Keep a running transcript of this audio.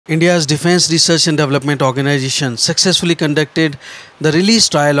India's Defence Research and Development Organization successfully conducted the release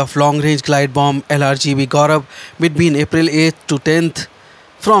trial of long-range glide bomb LRGB Gaurav between April 8th to 10th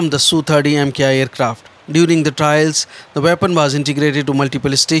from the Su-30 MKI aircraft. During the trials, the weapon was integrated to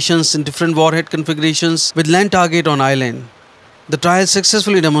multiple stations in different warhead configurations with land target on island. The trial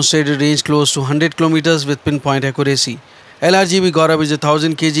successfully demonstrated range close to 100 km with pinpoint accuracy. LRGB Gaurav is a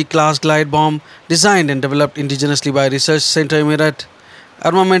 1000 kg class glide bomb designed and developed indigenously by Research Center Emirate,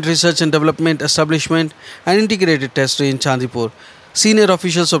 Armament Research and Development Establishment and Integrated Test Range Chandipur. Senior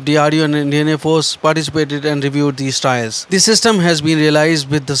officials of DRDO and Indian Air Force participated and reviewed these trials. The system has been realized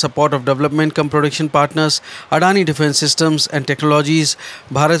with the support of development cum production partners Adani Defence Systems and Technologies,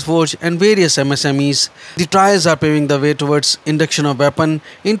 Bharat Forge and various MSMEs. The trials are paving the way towards induction of weapon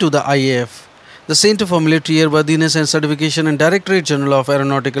into the IAF. The Center for Military Airworthiness and Certification and Directorate General of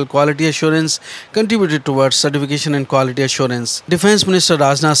Aeronautical Quality Assurance contributed towards certification and quality assurance. Defence Minister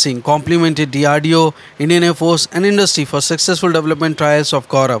Rajnath Singh complimented DRDO, Indian Air Force and industry for successful development trials of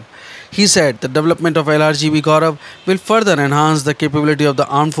Gaurav. He said the development of LRGB Gaurav will further enhance the capability of the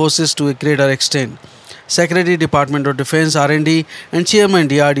armed forces to a greater extent. Secretary Department of Defence R&D and Chairman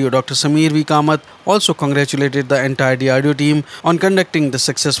DRDO Dr. Sameer V. Kamath also congratulated the entire DRDO team on conducting the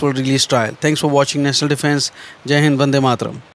successful release trial. Thanks for watching National Defence. Jai Hind, Vande Mataram.